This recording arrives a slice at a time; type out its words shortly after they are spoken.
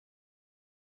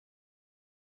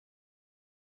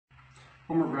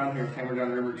Homer Brown here with Hammer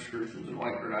Down River Excursions in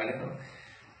Whitebird, Idaho.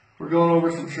 We're going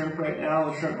over some shrimp right now.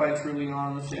 The shrimp bite's really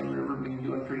on the Salmon River. We've been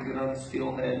doing pretty good on the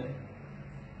steelhead.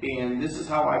 And this is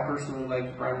how I personally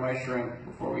like to brine my shrimp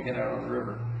before we head out on the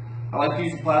river. I like to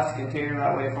use a plastic container,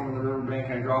 that way if I'm on the riverbank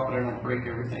and I drop it, I don't break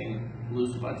everything and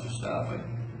lose a bunch of stuff.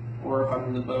 Or if I'm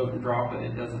in the boat and drop it,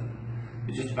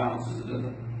 it just bounces, it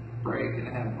doesn't break, and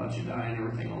I have a bunch of dye and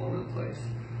everything all over the place.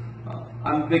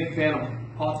 I'm a big fan of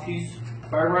Potskey's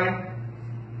fire brine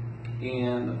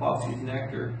and the Potskey's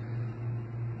nectar.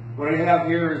 What I have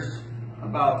here is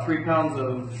about 3 pounds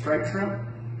of striped shrimp,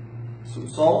 some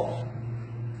salt,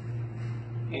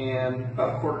 and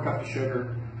about a 1/4 cup of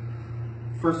sugar.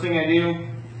 First thing I do,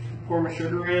 pour my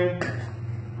sugar in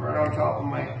right on top of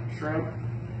my shrimp.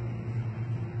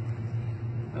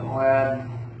 Then I'll add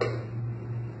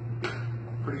a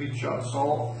pretty good shot of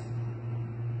salt.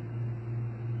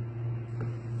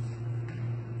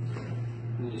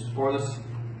 And just pour this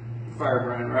fire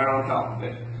brine right on top of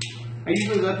it. I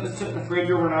usually let this sit in the fridge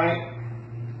overnight,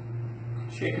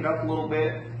 shake it up a little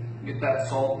bit, get that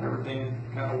salt and everything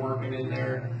kind of working in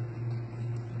there.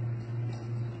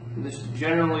 And this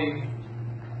generally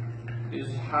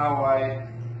is how I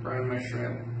brine my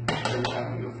shrimp every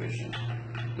time we go fishing.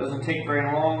 Doesn't take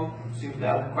very long. Seems to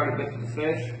add quite a bit to the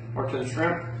fish or to the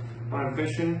shrimp when I'm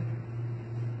fishing.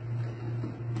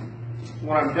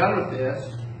 When I'm done with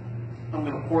this, I'm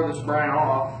going to pour this brine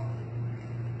off,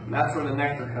 and that's where the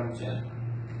nectar comes in.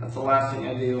 That's the last thing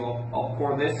I do. I'll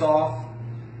pour this off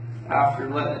after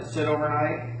letting it sit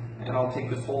overnight, and I'll take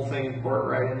this whole thing and pour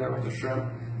it right in there with the shrimp,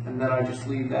 and then I just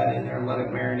leave that in there and let it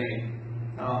marinate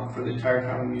for the entire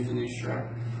time I'm using these shrimp.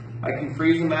 I can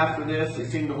freeze them after this. They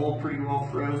seem to hold pretty well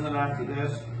frozen after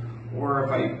this, or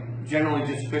if I generally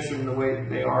just fish them the way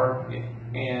they are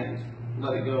and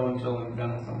let it go until I'm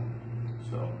done with them.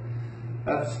 So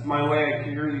that's my way I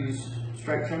cure these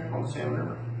striped shrimp on the Salmon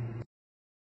River.